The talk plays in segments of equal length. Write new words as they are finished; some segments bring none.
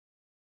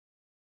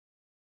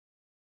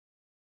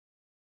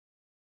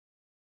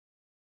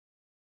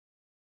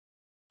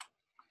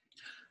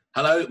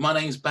Hello, my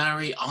name's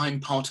Barry. I'm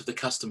part of the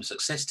customer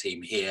success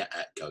team here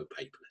at Go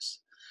Paperless.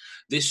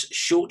 This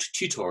short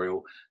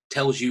tutorial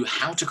tells you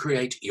how to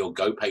create your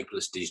Go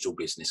Paperless digital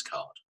business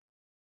card.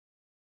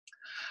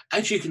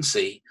 As you can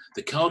see,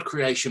 the card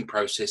creation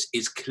process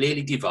is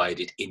clearly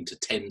divided into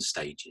 10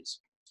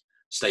 stages.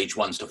 Stage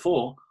 1 to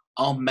 4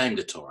 are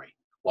mandatory,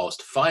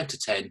 whilst 5 to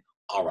 10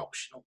 are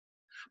optional.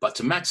 But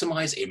to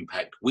maximize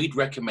impact, we'd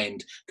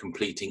recommend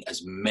completing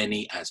as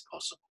many as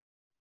possible.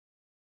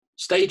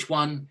 Stage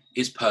 1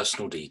 is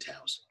personal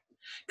details.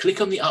 Click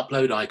on the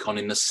upload icon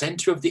in the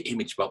center of the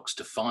image box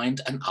to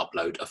find and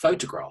upload a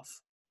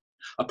photograph.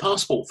 A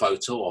passport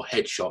photo or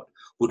headshot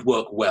would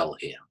work well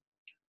here.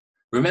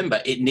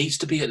 Remember, it needs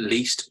to be at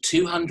least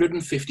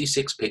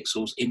 256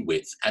 pixels in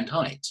width and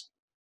height.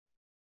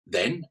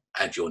 Then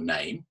add your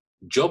name,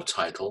 job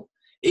title,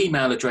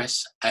 email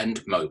address,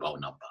 and mobile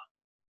number.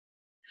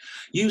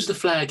 Use the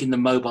flag in the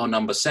mobile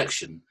number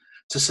section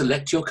to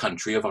select your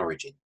country of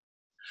origin.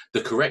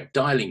 The correct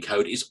dialing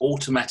code is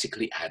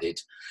automatically added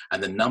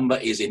and the number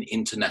is in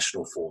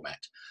international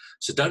format,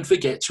 so don't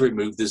forget to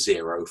remove the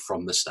 0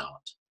 from the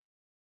start.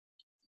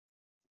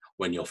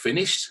 When you're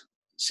finished,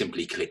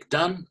 simply click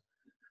Done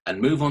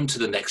and move on to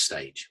the next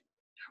stage.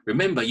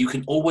 Remember, you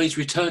can always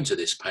return to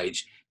this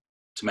page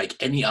to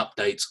make any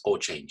updates or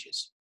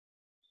changes.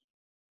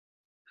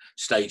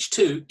 Stage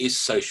 2 is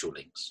social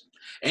links.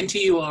 Enter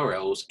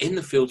URLs in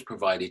the fields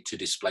provided to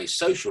display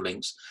social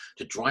links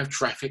to drive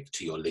traffic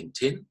to your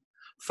LinkedIn,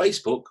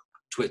 Facebook,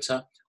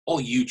 Twitter, or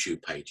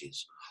YouTube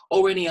pages,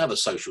 or any other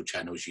social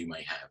channels you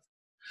may have.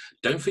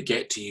 Don't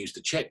forget to use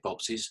the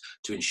checkboxes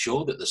to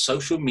ensure that the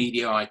social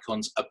media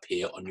icons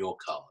appear on your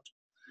card.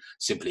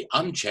 Simply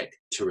uncheck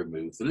to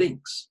remove the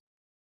links.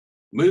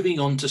 Moving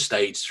on to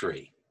stage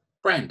 3,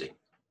 branding.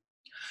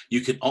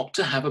 You can opt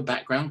to have a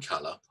background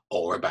color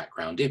or a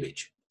background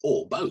image,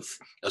 or both,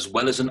 as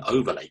well as an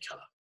overlay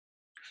color.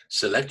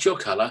 Select your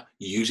color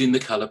using the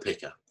color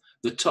picker,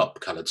 the top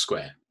colored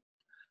square.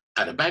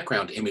 Add a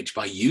background image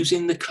by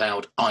using the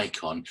cloud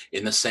icon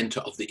in the center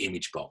of the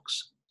image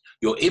box.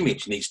 Your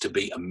image needs to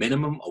be a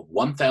minimum of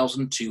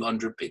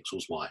 1,200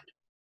 pixels wide.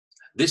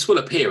 This will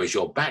appear as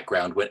your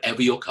background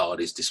whenever your card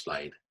is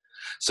displayed.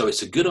 So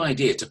it's a good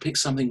idea to pick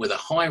something with a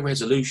high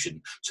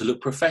resolution to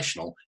look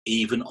professional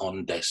even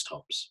on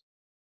desktops.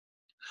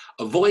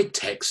 Avoid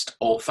text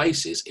or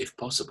faces if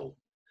possible.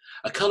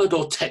 A colored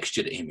or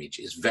textured image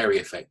is very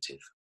effective.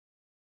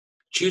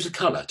 Choose a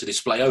color to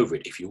display over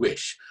it if you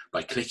wish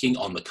by clicking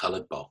on the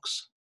colored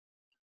box.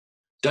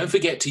 Don't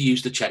forget to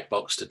use the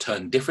checkbox to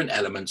turn different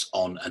elements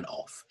on and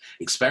off,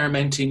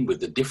 experimenting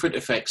with the different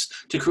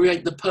effects to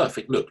create the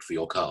perfect look for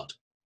your card.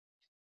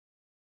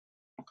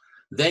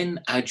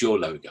 Then add your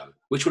logo,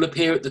 which will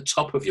appear at the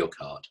top of your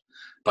card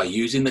by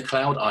using the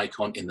cloud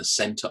icon in the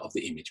center of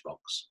the image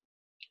box.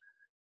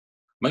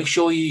 Make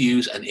sure you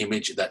use an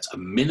image that's a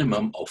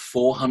minimum of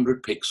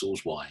 400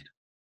 pixels wide.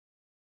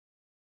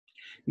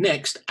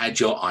 Next, add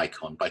your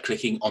icon by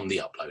clicking on the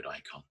upload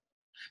icon.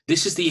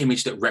 This is the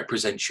image that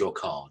represents your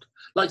card,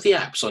 like the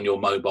apps on your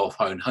mobile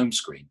phone home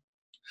screen.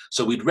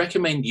 So we'd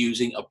recommend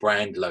using a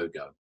brand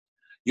logo.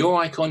 Your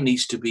icon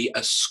needs to be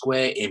a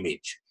square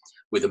image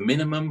with a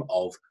minimum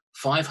of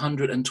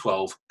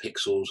 512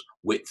 pixels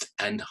width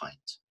and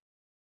height.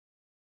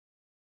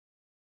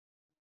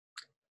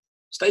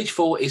 Stage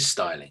 4 is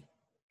styling.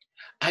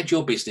 Add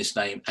your business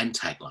name and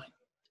tagline,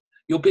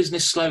 your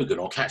business slogan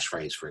or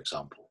catchphrase, for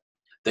example.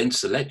 Then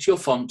select your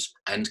font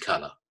and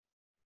color.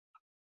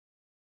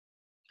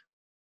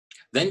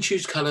 Then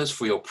choose colors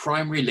for your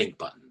primary link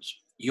buttons,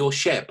 your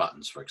share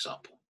buttons, for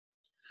example,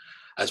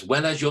 as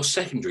well as your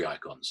secondary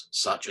icons,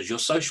 such as your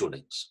social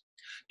links.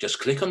 Just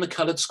click on the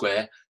colored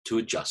square to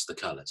adjust the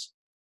colors.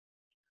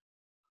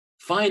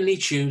 Finally,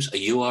 choose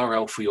a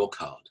URL for your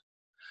card.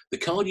 The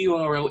card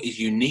URL is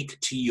unique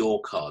to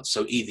your card,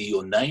 so either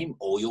your name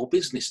or your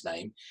business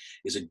name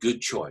is a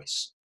good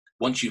choice.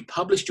 Once you've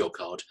published your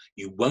card,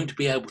 you won't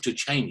be able to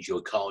change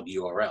your card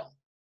URL.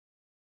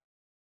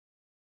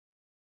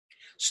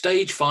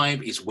 Stage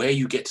 5 is where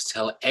you get to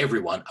tell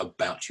everyone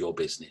about your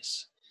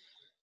business.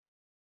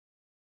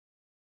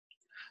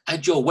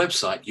 Add your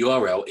website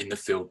URL in the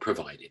field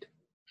provided.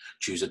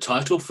 Choose a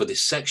title for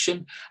this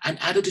section and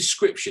add a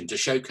description to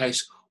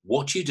showcase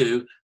what you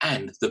do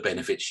and the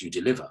benefits you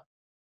deliver.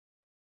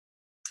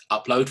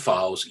 Upload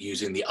files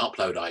using the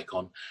upload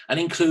icon and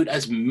include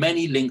as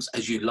many links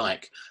as you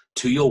like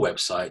to your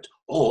website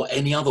or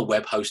any other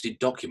web-hosted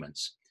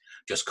documents.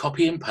 Just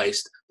copy and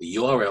paste the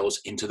URLs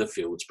into the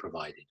fields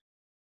provided.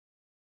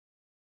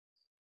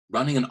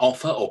 Running an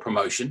offer or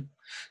promotion.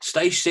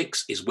 Stage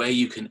 6 is where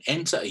you can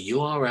enter a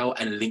URL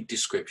and link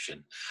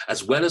description,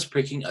 as well as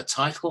picking a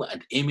title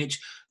and image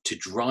to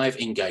drive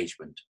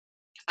engagement.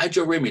 Add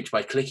your image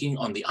by clicking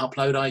on the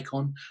upload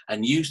icon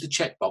and use the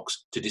checkbox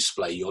to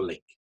display your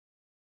link.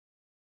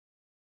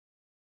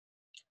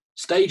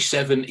 Stage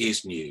 7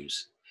 is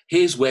news.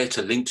 Here's where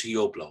to link to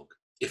your blog,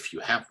 if you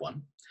have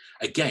one.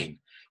 Again,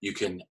 you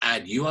can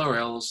add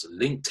URLs,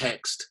 link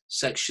text,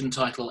 section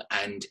title,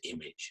 and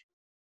image.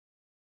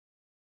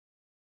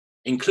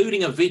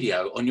 Including a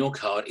video on your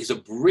card is a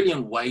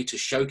brilliant way to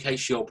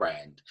showcase your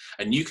brand,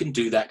 and you can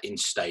do that in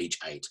stage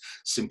 8.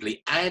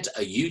 Simply add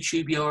a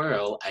YouTube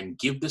URL and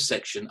give the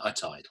section a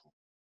title.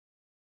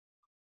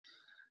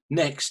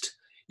 Next,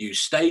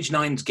 use stage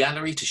 9's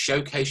gallery to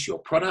showcase your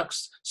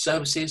products,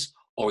 services,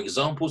 or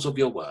examples of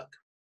your work.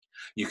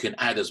 You can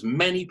add as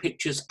many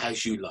pictures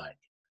as you like.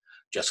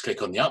 Just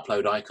click on the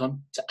upload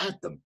icon to add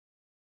them.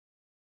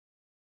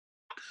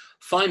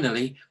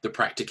 Finally, the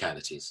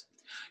practicalities.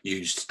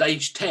 Use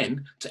stage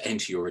 10 to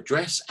enter your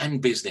address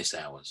and business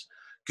hours.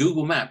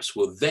 Google Maps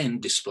will then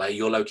display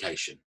your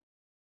location.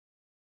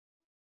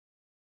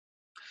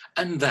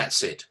 And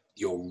that's it.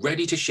 You're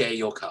ready to share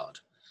your card.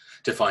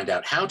 To find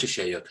out how to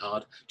share your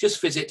card,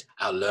 just visit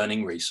our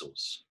learning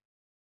resource.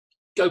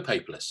 Go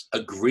Paperless,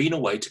 a greener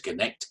way to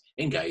connect,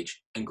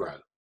 engage, and grow.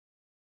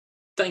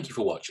 Thank you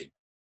for watching.